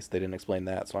Leatherface. They didn't explain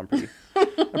that, so I'm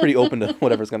pretty open to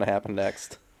whatever's going to happen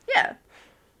next. Yeah.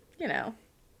 You know.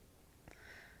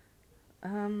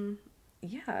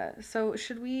 Yeah. So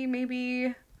should we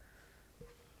maybe...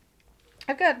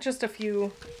 I've got just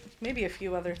maybe a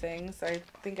few other things. I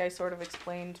think I sort of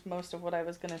explained most of what I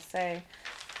was going to say.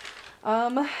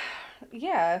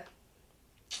 Yeah.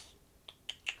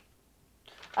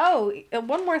 Oh,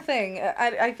 one more thing.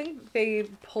 I think they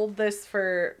pulled this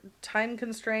for time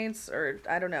constraints, or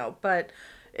I don't know, but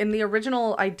in the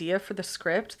original idea for the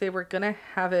script, they were gonna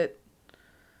have it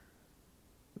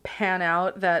pan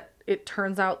out that it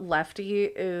turns out Lefty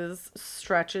is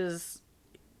Stretch's,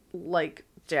 like,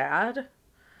 dad.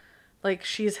 Like,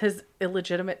 she's his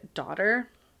illegitimate daughter.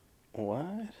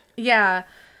 What? Yeah.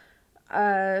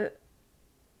 They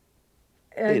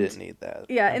didn't need that.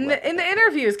 Yeah, I'm in glad the that-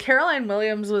 interviews, Caroline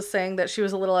Williams was saying that she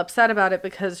was a little upset about it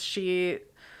because she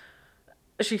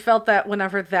felt that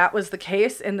whenever that was the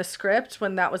case in the script,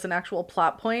 when that was an actual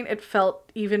plot point, it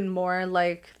felt even more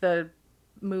like the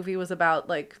movie was about,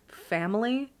 like,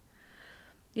 family,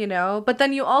 you know? But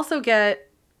then you also get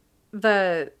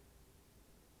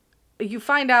you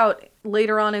find out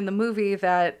later on in the movie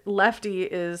that Lefty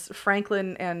is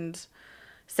Franklin and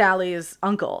Sally's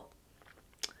uncle.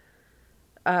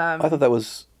 I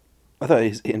thought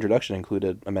his introduction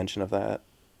included a mention of that.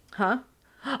 Huh?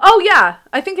 Oh, yeah.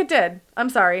 I think it did. I'm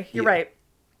sorry. You're Yeah.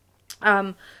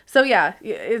 right. So yeah,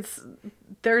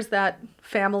 there's that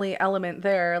family element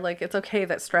there. Like, it's okay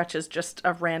that Stretch is just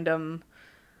a random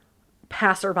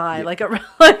passerby, like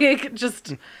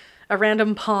just a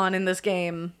random pawn in this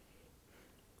game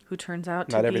who turns out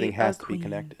to Not be everything has a to be queen.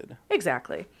 connected.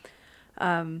 Exactly.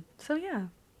 So yeah.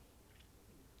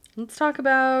 Let's talk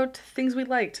about things we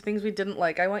liked, things we didn't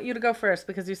like. I want you to go first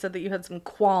because you said that you had some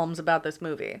qualms about this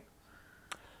movie.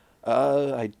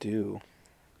 I do.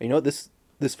 You know what?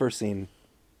 This first scene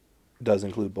does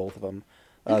include both of them.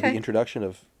 Okay. The introduction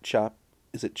of Chop.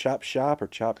 Is it Chop Shop or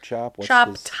Chop Chop?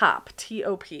 Chop Top,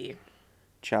 T-O-P.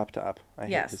 Chop Top. I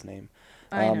hate Yes. his name.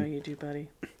 I know you do, buddy.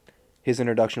 His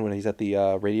introduction when he's at the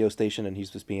radio station and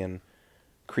he's just being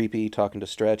creepy, talking to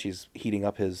Stretch. He's heating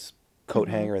up his coat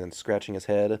hanger and then scratching his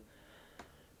head.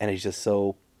 and he's just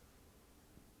so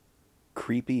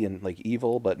creepy and like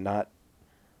evil, but not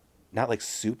like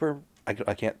super. I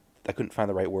couldn't find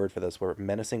the right word for this. Where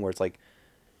menacing, where it's like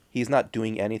he's not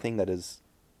doing anything that is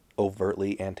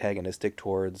overtly antagonistic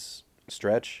towards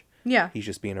Stretch. Yeah. He's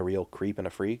just being a real creep and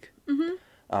a freak.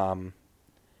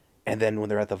 And then when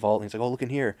they're at the vault, he's like, "Oh, look in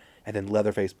here!" And then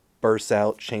Leatherface bursts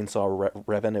out, chainsaw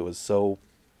revving. It was so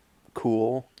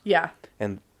cool. Yeah.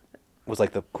 And was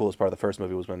like the coolest part of the first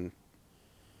movie was when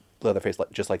Leatherface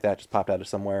just like that just popped out of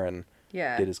somewhere and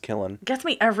Yeah. did his killing. Gets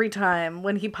me every time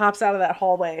when he pops out of that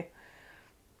hallway.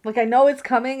 Like, I know it's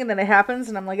coming, and then it happens,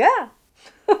 and I'm like, ah!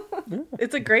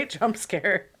 It's a great jump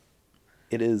scare.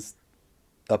 It is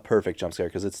a perfect jump scare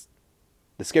because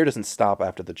the scare doesn't stop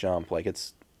after the jump. Like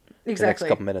it's the next Exactly.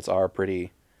 couple minutes are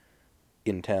pretty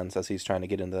intense as he's trying to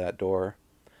get into that door.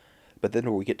 But then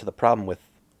where we get to the problem with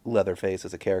Leatherface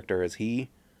as a character is he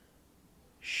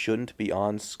shouldn't be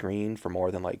on screen for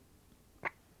more than like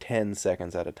 10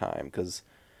 seconds at a time, because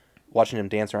watching him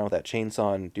dance around with that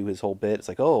chainsaw and do his whole bit, it's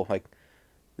like, oh, like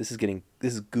this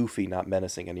is goofy, not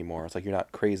menacing anymore. It's like, you're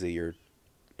not crazy, you're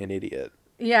an idiot.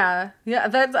 Yeah.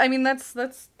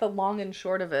 That's the long and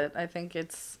short of it. I think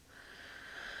it's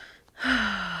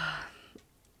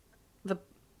the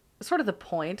sort of the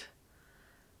point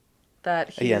that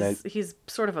he's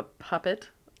sort of a puppet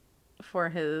for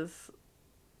his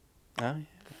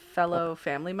fellow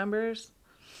family members.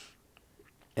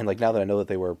 And like, now that I know that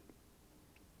they were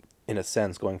in a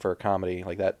sense going for a comedy,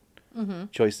 like that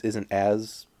choice isn't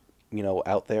as,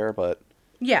 out there, but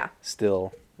Yeah.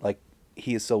 still, like,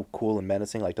 he is so cool and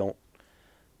menacing. Like, don't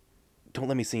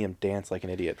let me see him dance like an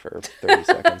idiot for 30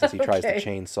 seconds as he tries to Okay.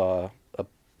 chainsaw a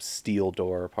steel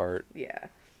door apart. Yeah.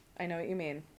 I know what you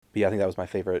mean. But yeah, I think that was my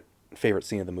favorite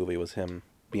scene of the movie, was him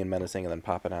being menacing and then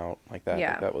popping out like that. I Yeah.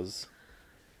 think that was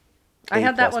I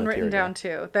had that A+ one written material. down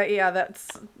too. That's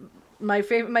my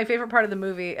favorite part of the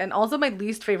movie, and also my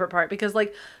least favorite part, because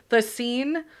like the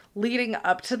scene leading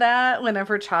up to that,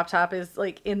 whenever Chop Top is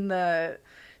like in the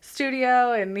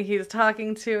studio and he's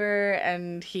talking to her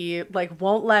and he like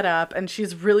won't let up and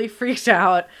she's really freaked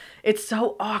out. It's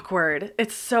so awkward.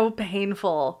 It's so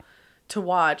painful to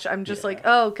watch. I'm just like,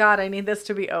 oh God, I need this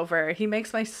to be over. He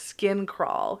makes my skin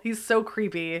crawl. He's so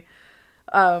creepy.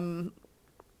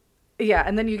 Yeah,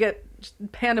 and then you get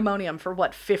pandemonium for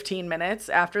 15 minutes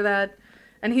after that,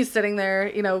 and he's sitting there,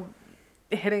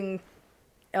 hitting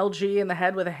LG in the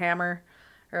head with a hammer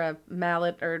or a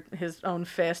mallet or his own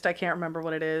fist. I can't remember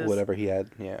what it is. whatever he had.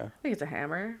 Yeah. I think it's a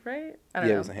hammer, right? I don't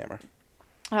Yeah, know. it was a hammer.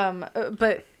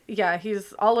 But yeah,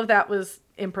 all of that was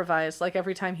improvised. Like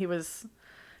every time he would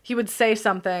say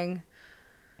something,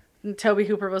 and Toby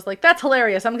Hooper was like, "That's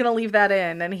hilarious. I'm gonna leave that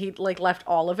in," and he like left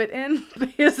all of it in,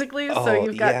 basically. So Oh,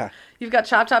 you've got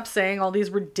Chop Top saying all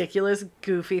these ridiculous,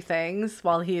 goofy things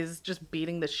while he's just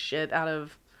beating the shit out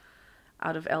of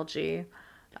LG.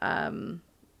 That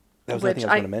was the Which thing I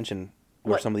was going to mention,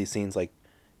 where some of these scenes, like,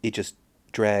 it just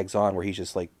drags on, where he's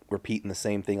just, like, repeating the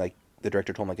same thing. Like, the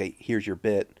director told him, like, hey, here's your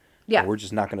bit. Yeah. But we're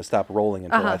just not going to stop rolling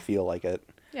until I feel like it.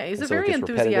 Yeah, he's And a so it very gets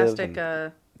repetitive enthusiastic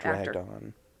and dragged actor.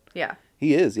 on. Yeah.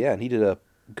 He is, yeah, and he did a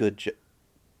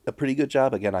pretty good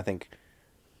job. Again, I think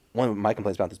one of my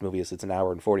complaints about this movie is it's an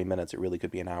hour and 40 minutes. It really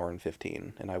could be an hour and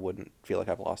 15, and I wouldn't feel like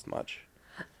I've lost much.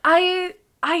 I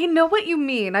know what you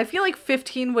mean. I feel like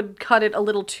 15 would cut it a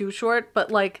little too short,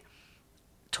 but like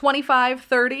 25,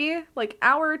 30, like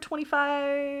hour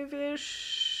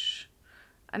 25-ish,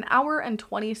 an hour and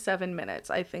 27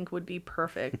 minutes, I think would be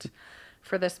perfect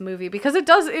for this movie, because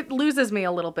it loses me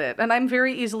a little bit, and I'm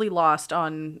very easily lost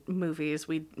on movies.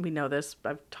 We know this.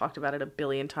 I've talked about it a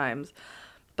billion times,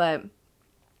 but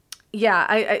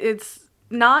yeah, it's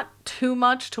not too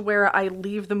much to where I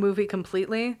leave the movie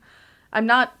completely. I'm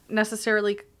not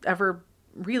necessarily ever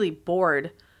really bored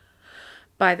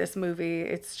by this movie.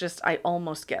 It's just I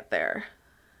almost get there.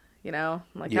 I'm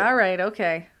like, Yeah. all right,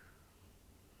 okay.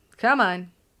 Come on.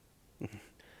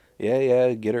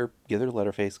 Yeah, get her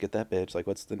Leatherface, get that bitch. Like,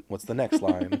 what's the next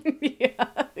line? Yeah,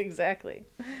 exactly.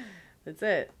 That's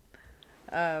it.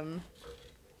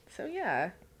 So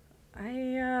yeah.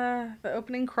 The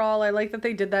opening crawl, I like that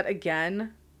they did that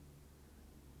again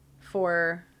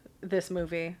for this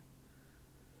movie.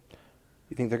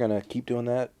 You think they're gonna keep doing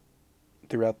that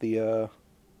throughout the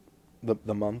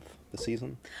month, the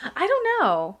season? I don't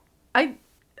know.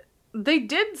 They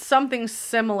did something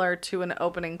similar to an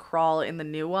opening crawl in the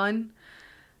new one,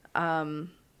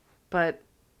 but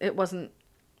it wasn't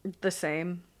the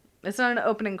same. It's not an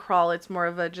opening crawl. It's more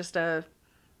of a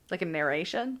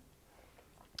narration.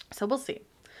 So we'll see.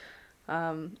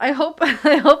 I hope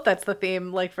that's the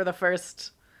theme, like for the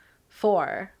first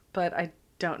 4, but I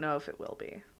don't know if it will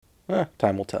be.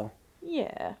 Time will tell.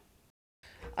 Yeah.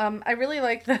 I really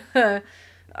like the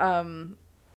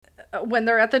when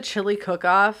they're at the chili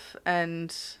cook-off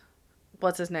and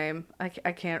what's his name? I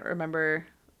can't remember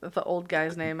the old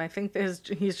guy's name. I think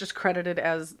he's just credited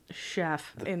as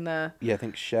chef in the... Yeah, I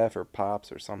think Chef or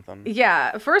Pops or something.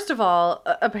 Yeah, first of all,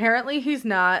 apparently he's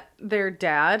not their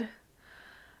dad.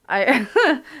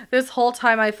 This whole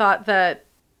time I thought that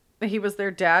he was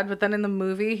their dad, but then in the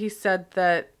movie he said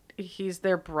that he's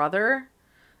their brother.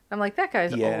 I'm like, that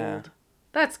guy's old.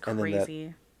 That's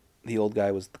crazy. The old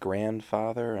guy was the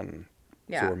grandfather, and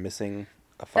Yeah. so we're missing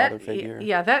a father figure.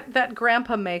 Yeah, that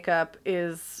grandpa makeup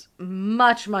is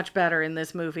much, much better in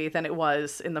this movie than it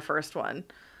was in the first one.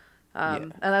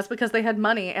 And that's because they had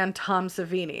money and Tom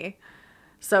Savini.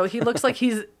 So he looks like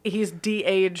he's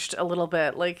de-aged a little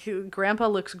bit. Like, grandpa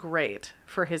looks great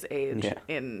for his age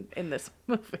in this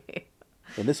movie.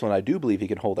 In this one, I do believe he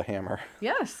can hold a hammer.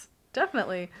 Yes,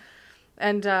 definitely.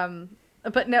 And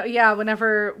but no, yeah,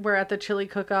 whenever we're at the chili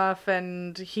cook-off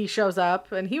and he shows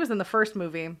up, and he was in the first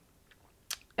movie,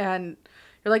 and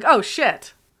you're like, oh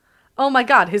shit, oh my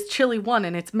god, his chili won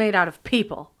and it's made out of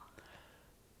people.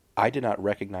 I did not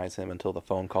recognize him until the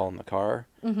phone call in the car,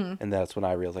 and that's when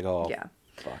I realized, like, oh, Yeah.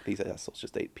 fuck, these assholes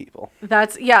just ate people.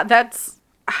 That's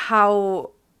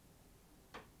how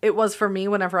it was for me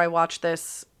whenever I watched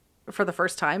this for the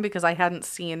first time, because I hadn't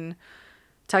seen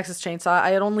Texas Chainsaw. I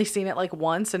had only seen it like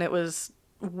once, and it was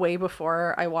way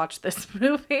before I watched this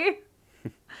movie.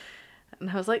 And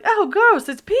I was like, oh, gross,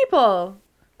 it's people.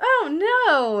 Oh,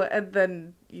 no. And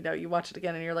then, you watch it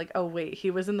again, and you're like, oh, wait,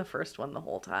 he was in the first one the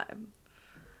whole time.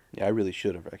 Yeah, I really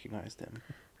should have recognized him.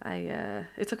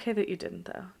 It's okay that you didn't,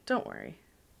 though. Don't worry.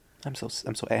 I'm so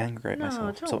angry at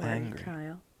myself. Don't so worry, angry.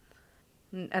 Kyle.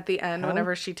 And at the end, How?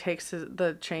 whenever she takes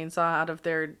the chainsaw out of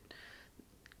their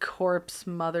corpse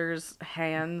mother's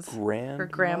hands, her grandma,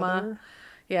 Grandmother?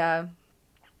 yeah,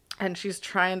 and she's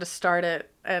trying to start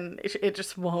it, and it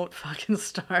just won't fucking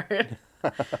start.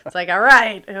 It's like, all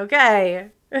right, okay,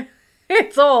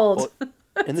 it's old. Well,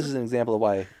 and this is an example of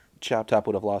why Chop Top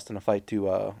would have lost in a fight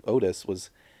to Otis. Was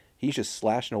he's just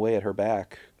slashing away at her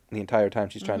back the entire time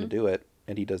she's trying to do it,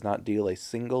 and he does not deal a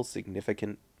single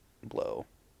significant blow.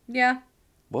 Yeah,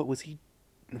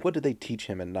 What did they teach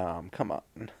him in Nam? Come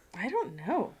on. I don't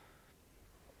know.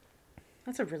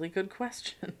 That's a really good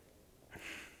question.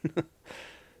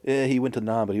 Yeah, he went to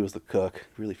Nam, but he was the cook.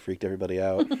 Really freaked everybody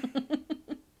out.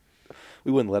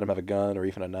 We wouldn't let him have a gun or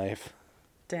even a knife.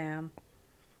 Damn.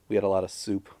 We had a lot of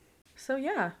soup. So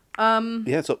yeah.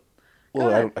 Yeah, so... Go Well,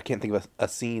 ahead. I can't think of a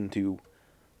scene to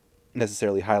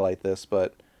necessarily highlight this,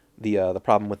 but the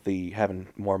problem with having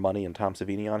more money and Tom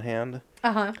Savini on hand...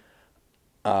 Uh-huh.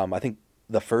 I think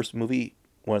the first movie,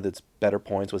 one of its better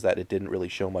points was that it didn't really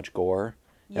show much gore,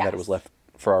 and that it was left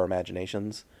for our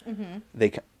imaginations. Mm-hmm.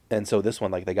 And so this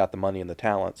one, like, they got the money and the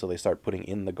talent, so they start putting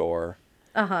in the gore.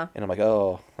 Uh-huh. And I'm like,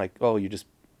 oh, you just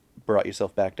brought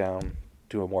yourself back down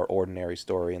to a more ordinary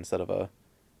story instead of a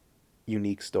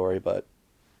unique story, but...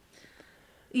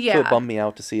 Yeah. So it bummed me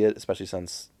out to see it, especially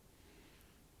since,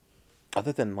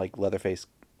 other than, like, Leatherface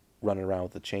running around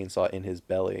with the chainsaw in his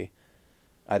belly,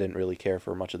 I didn't really care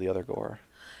for much of the other gore.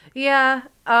 Yeah,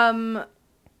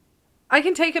 I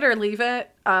can take it or leave it.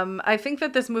 I think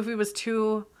that this movie was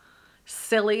too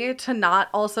silly to not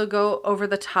also go over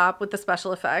the top with the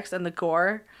special effects and the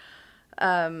gore.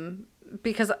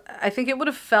 Because I think it would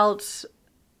have felt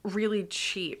really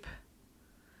cheap.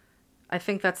 I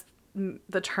think that's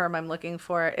the term I'm looking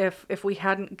for. If we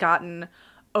hadn't gotten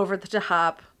over the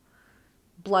top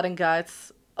blood and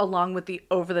guts along with the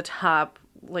over the top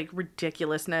like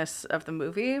ridiculousness of the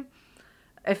movie,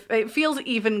 it feels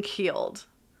even keeled,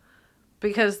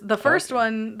 because the first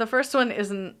one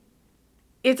isn't,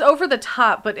 it's over the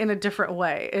top but in a different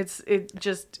way. It's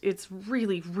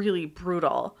really, really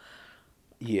brutal.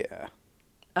 Yeah.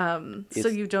 So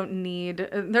you don't need,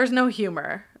 there's no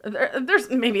humor. There's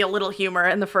maybe a little humor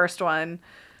in the first one.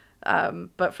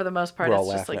 But for the most part, We're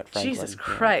all it's just laughing like, at Franklin, Jesus yeah.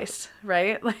 Christ,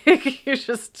 right? Like, you're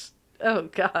just, oh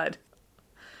God.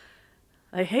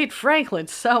 I hate Franklin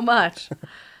so much.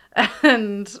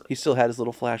 And He still had his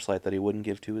little flashlight that he wouldn't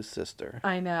give to his sister.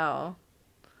 I know.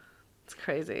 It's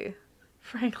crazy.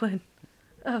 Franklin,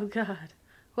 oh God,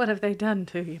 what have they done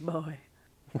to you, boy?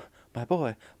 My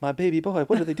boy, my baby boy,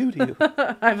 what did they do to you?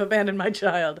 I've abandoned my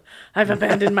child. I've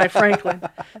abandoned my Franklin.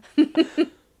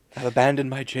 I've abandoned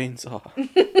my chainsaw.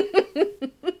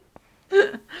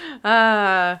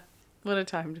 What a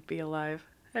time to be alive.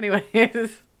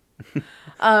 Anyways.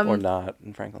 Or not,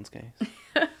 in Franklin's case.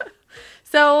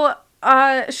 So,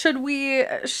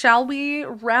 shall we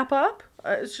wrap up?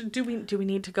 Do we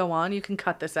need to go on? You can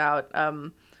cut this out.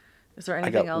 Is there I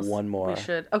anything got else one more. we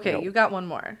should... Okay, Nope. you got one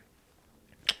more.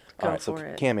 Go All right, for so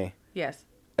it. Cammy, Yes.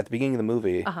 at the beginning of the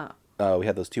movie, we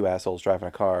had those two assholes driving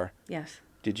a car. Yes.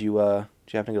 Did you happen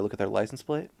to go look at their license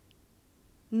plate?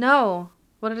 No.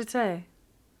 What did it say?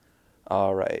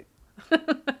 All right.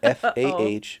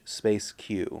 FAH space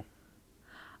Q.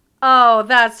 Oh,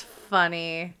 that's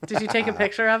funny. Did you take a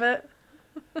picture of it?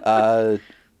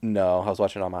 No, I was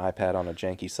watching it on my iPad on a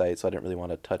janky site, so I didn't really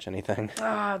want to touch anything,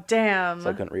 Oh, damn. so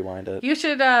I couldn't rewind it. You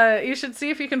should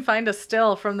see if you can find a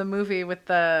still from the movie with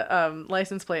the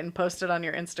license plate and post it on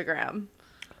your Instagram.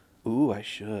 Ooh, I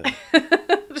should.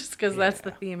 Just because that's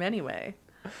the theme anyway.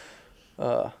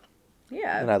 Yeah.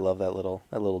 And I love that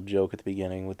little joke at the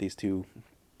beginning with these two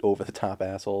over the top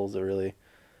assholes.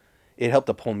 It helped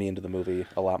to pull me into the movie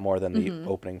a lot more than the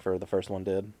opening for the first one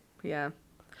did. Yeah.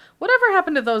 Whatever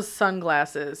happened to those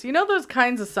sunglasses? You know those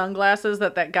kinds of sunglasses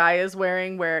that guy is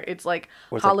wearing where it's like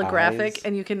Where it's like holographic eyes?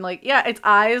 and you can like, yeah, it's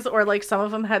eyes, or like some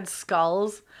of them had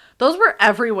skulls. Those were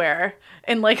everywhere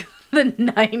in like the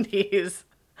 90s.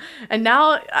 And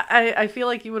now I feel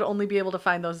like you would only be able to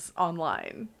find those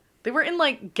online. They were in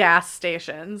like gas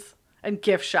stations and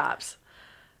gift shops.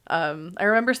 I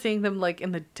remember seeing them like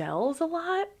in the Dells a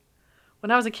lot when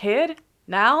I was a kid.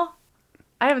 Now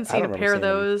I haven't I seen don't a remember pair of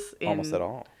seeing them those in almost at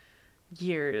all.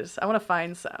 years. I want to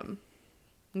find some.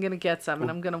 I'm going to get some and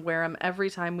I'm going to wear them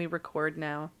every time we record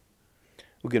now.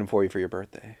 We'll get them for you for your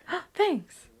birthday.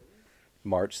 Thanks.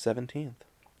 March 17th.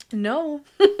 No.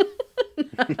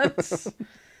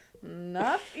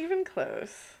 Not even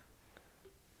close.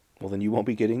 Well, then you won't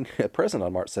be getting a present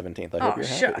on March 17th. I hope you're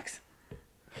happy. Shucks.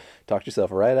 Talked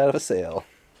yourself right out of a sale.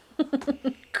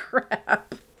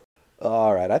 Crap.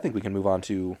 All right, I think we can move on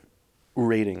to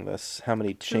rating this. How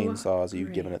many chainsaws are you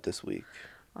giving it this week?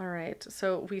 All right.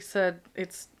 So we said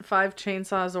it's 5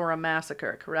 chainsaws or a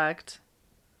massacre, correct?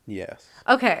 Yes.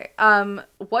 Okay.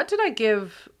 What did I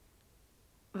give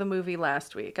the movie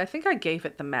last week? I think I gave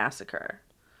it The Massacre.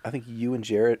 I think you and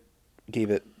Jarrett gave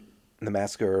it The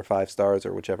Massacre 5 stars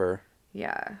or whichever.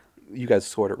 Yeah. You guys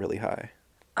scored it really high.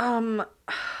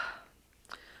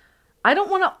 I don't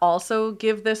want to also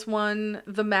give this one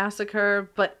The Massacre,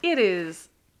 but it is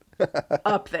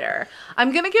up there.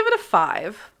 I'm going to give it a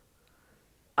 5.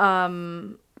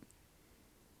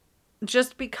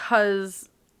 Just because,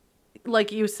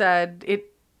 like you said,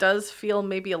 it does feel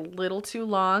maybe a little too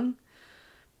long,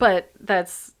 but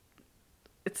it's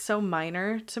so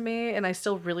minor to me, and I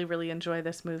still really, really enjoy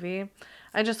this movie.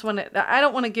 I don't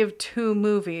want to give 2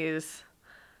 movies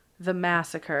The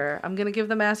Massacre. I'm going to give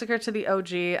The Massacre to the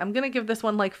OG. I'm going to give this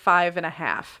one like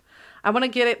 5.5. I want to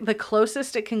get it the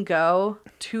closest it can go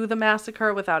to The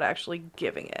Massacre without actually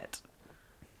giving it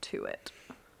to it.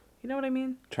 You know what I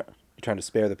mean? You're trying to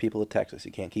spare the people of Texas.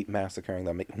 You can't keep massacring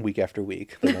them week after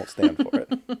week. They won't stand for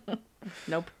it.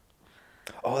 Nope.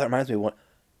 Oh, that reminds me of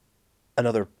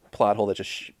another plot hole that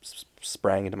just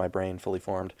sprang into my brain, fully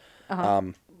formed.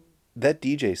 That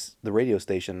the radio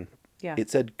station, Yeah. it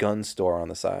said gun store on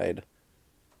the side.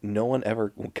 No one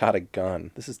ever got a gun.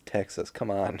 This is Texas.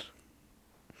 Come on.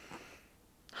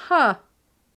 Huh.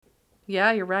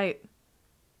 Yeah, you're right.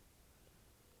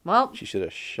 Well, She should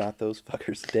have shot those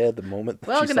fuckers dead the moment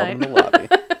Well, she good saw them night. in the lobby.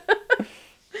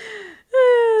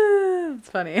 it's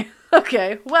funny.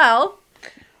 Okay, well,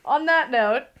 on that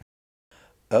note,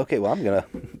 Okay, well, I'm going to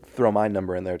throw my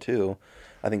number in there, too.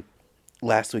 I think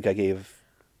last week I gave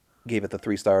it the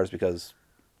 3 stars because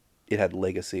it had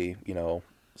legacy,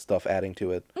 stuff adding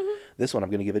to it. Mm-hmm. This one I'm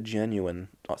going to give a genuine,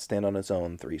 stand on its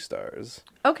own 3 stars.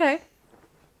 okay.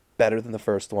 Better than the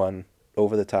first one,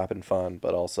 over the top and fun,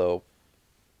 but also,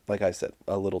 like I said,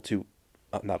 a little too,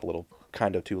 not a little,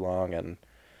 kind of too long and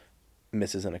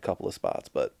misses in a couple of spots,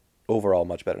 but overall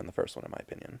much better than the first one, in my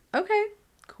opinion. Okay,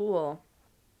 cool.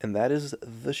 And that is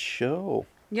the show.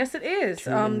 Yes, it is.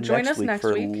 Tune in Join us next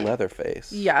for week.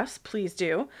 Leatherface. Yes, please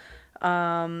do.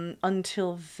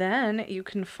 Until then, you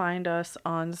can find us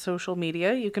on social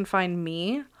media. You can find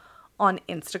me on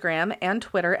Instagram and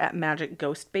Twitter at Magic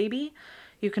Ghost Baby.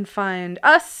 You can find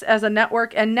us as a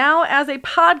network and now as a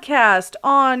podcast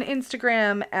on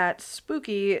Instagram at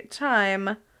Spooky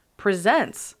Time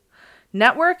Presents.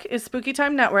 Network is Spooky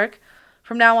Time Network.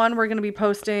 From now on, we're going to be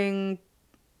posting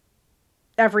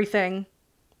everything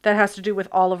that has to do with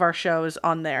all of our shows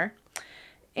on there.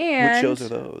 And What shows are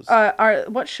those?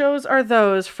 What shows are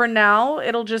those? For now,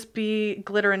 it'll just be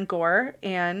Glitter and Gore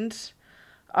and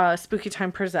Spooky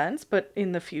Time Presents, but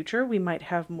in the future, we might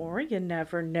have more. You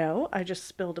never know. I just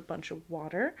spilled a bunch of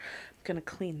water. I'm going to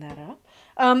clean that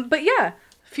up. But yeah,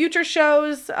 future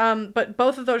shows, but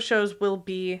both of those shows will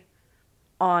be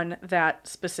on that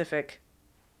specific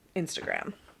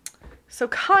Instagram. So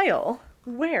Kyle,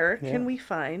 where Yeah. can we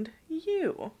find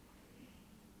you?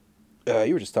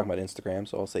 You were just talking about Instagram,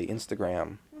 so I'll say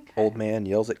Instagram. Old man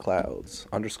yells at clouds.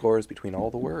 Underscores between all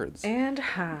the words. And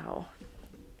how?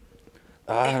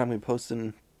 And I'm gonna be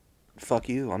posting "fuck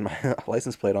you" on my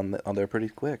license plate on there pretty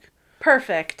quick.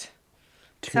 Perfect.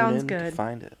 Tune Sounds in good. to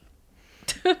find it.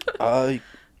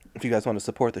 If you guys want to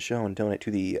support the show and donate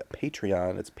to the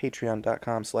Patreon, it's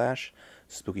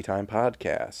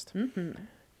patreon.com/spookytimepodcast. Mm-hmm.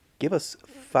 Give us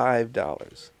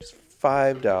 $5. Just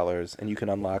 $5, and you can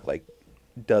unlock like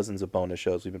dozens of bonus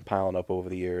shows we've been piling up over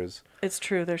the years. It's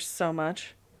true. There's so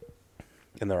much.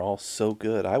 And they're all so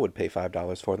good. I would pay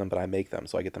 $5 for them, but I make them,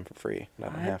 so I get them for free. And I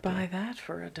don't I'd have buy to. that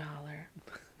for $1.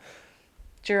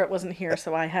 Jarrett wasn't here,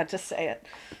 so I had to say it.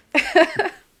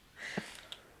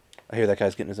 I hear that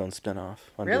guy's getting his own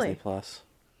spin-off on Really? Disney Plus.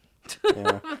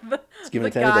 Yeah. It's giving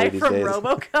The it to anybody guy these from days.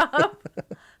 RoboCop.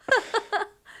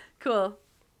 Cool.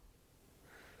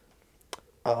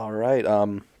 All right.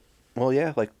 Well,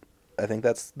 yeah. Like, I think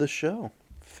that's the show.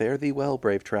 Fare thee well,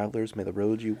 brave travelers. May the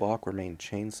road you walk remain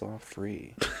chainsaw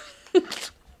free.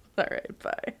 All right,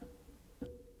 bye.